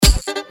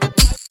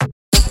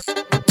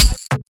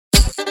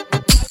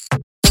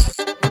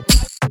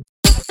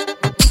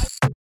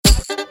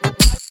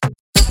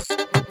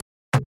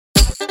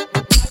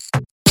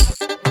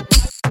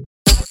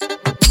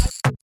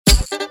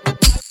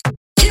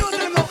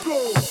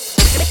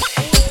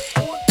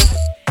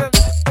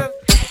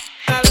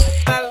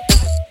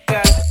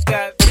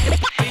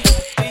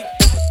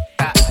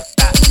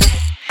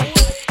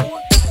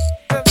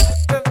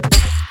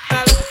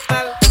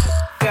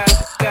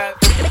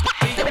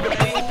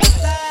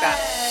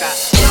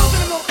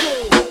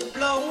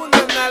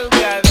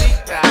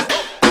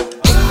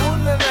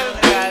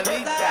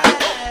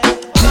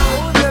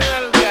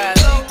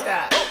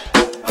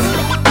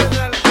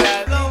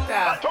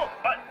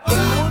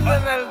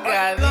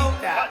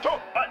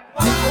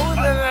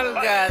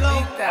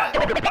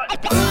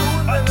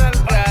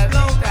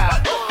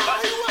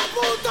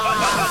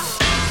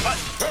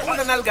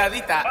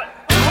nalgadita,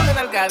 una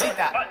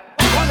nalgadita,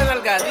 una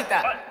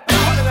nalgadita,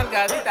 una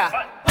nalgadita,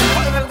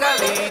 una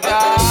nalgadita.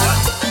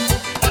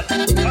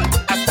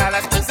 Hasta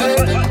las 15,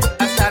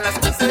 hasta las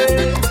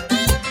 15.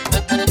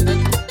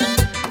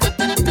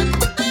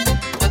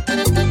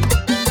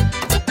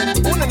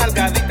 Una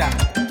nalgadita,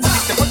 si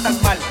te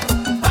portas mal.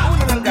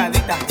 Una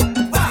nalgadita,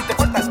 si te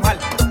portas mal.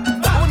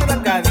 Una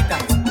nalgadita,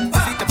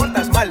 si te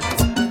portas mal.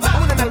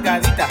 Una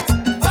nalgadita,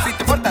 si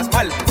te portas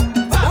mal.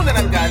 Una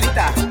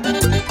nalgadita.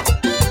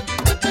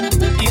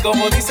 Y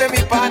como dice mi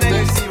pana en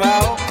el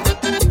Cibao,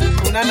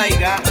 una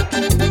naiga.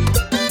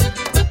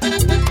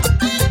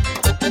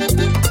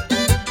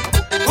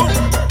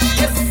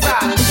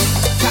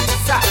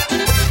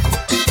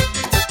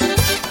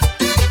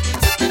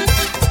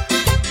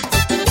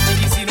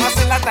 Y si no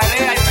hacen la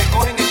tarea y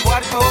recogen el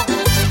cuarto,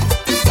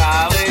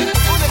 ¿sabes?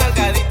 Una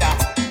nalgadita,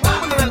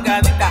 una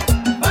nalgadita,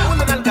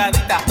 una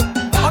nalgadita,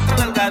 otra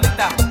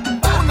nalgadita,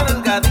 una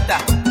nalgadita,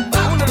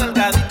 una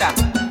nalgadita,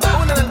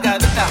 una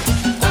nalgadita,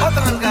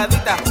 otra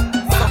nalgadita.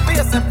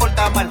 Sofía se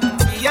porta mal,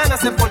 y Ana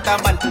se porta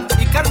mal,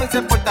 y Carmen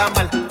se porta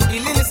mal, y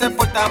Lili se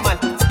porta mal,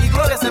 y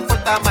Gloria se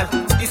porta mal,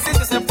 y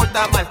Cindy se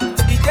porta mal,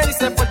 y Jenny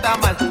se porta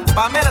mal,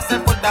 Pamela se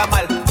porta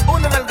mal.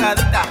 Una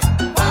nalgadita,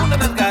 una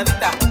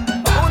nalgadita,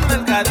 una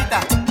nalgadita,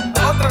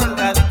 otra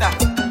nalgadita,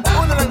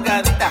 una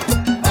nalgadita,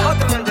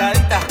 otra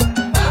nalgadita,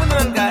 una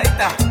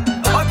nalgadita,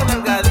 otra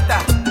nalgadita,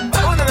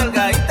 una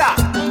nalgadita.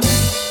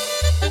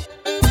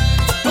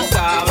 ¿Tú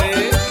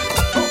sabes?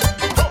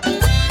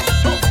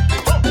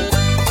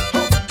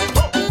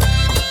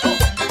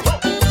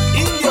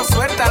 Indio,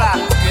 suéltala,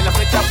 que la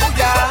flecha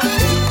puya,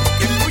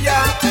 que puya.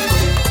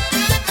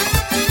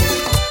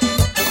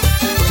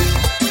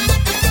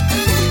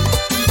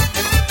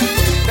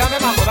 Dame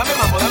mambo, dame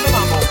mambo, dame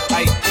mambo.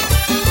 Ahí.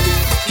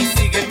 Y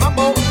sigue el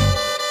mambo.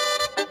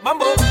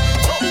 Mambo.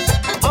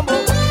 Mambo.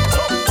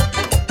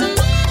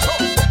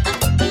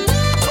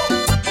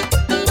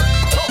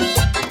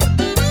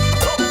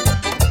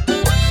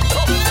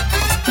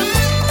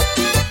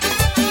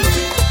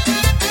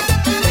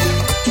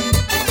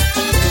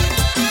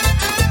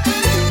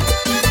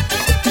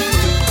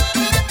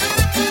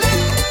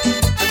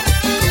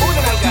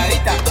 Una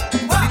nalgadita,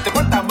 si te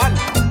portas mal.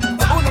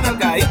 Una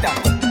nalgadita,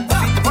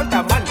 si te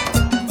portas mal.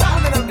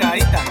 Una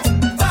nalgadita,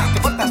 si te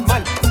portas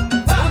mal.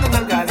 Una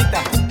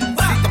nalgadita,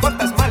 si te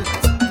portas mal.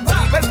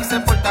 Y Bertie se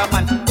porta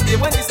mal, y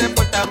Wendy se porta mal.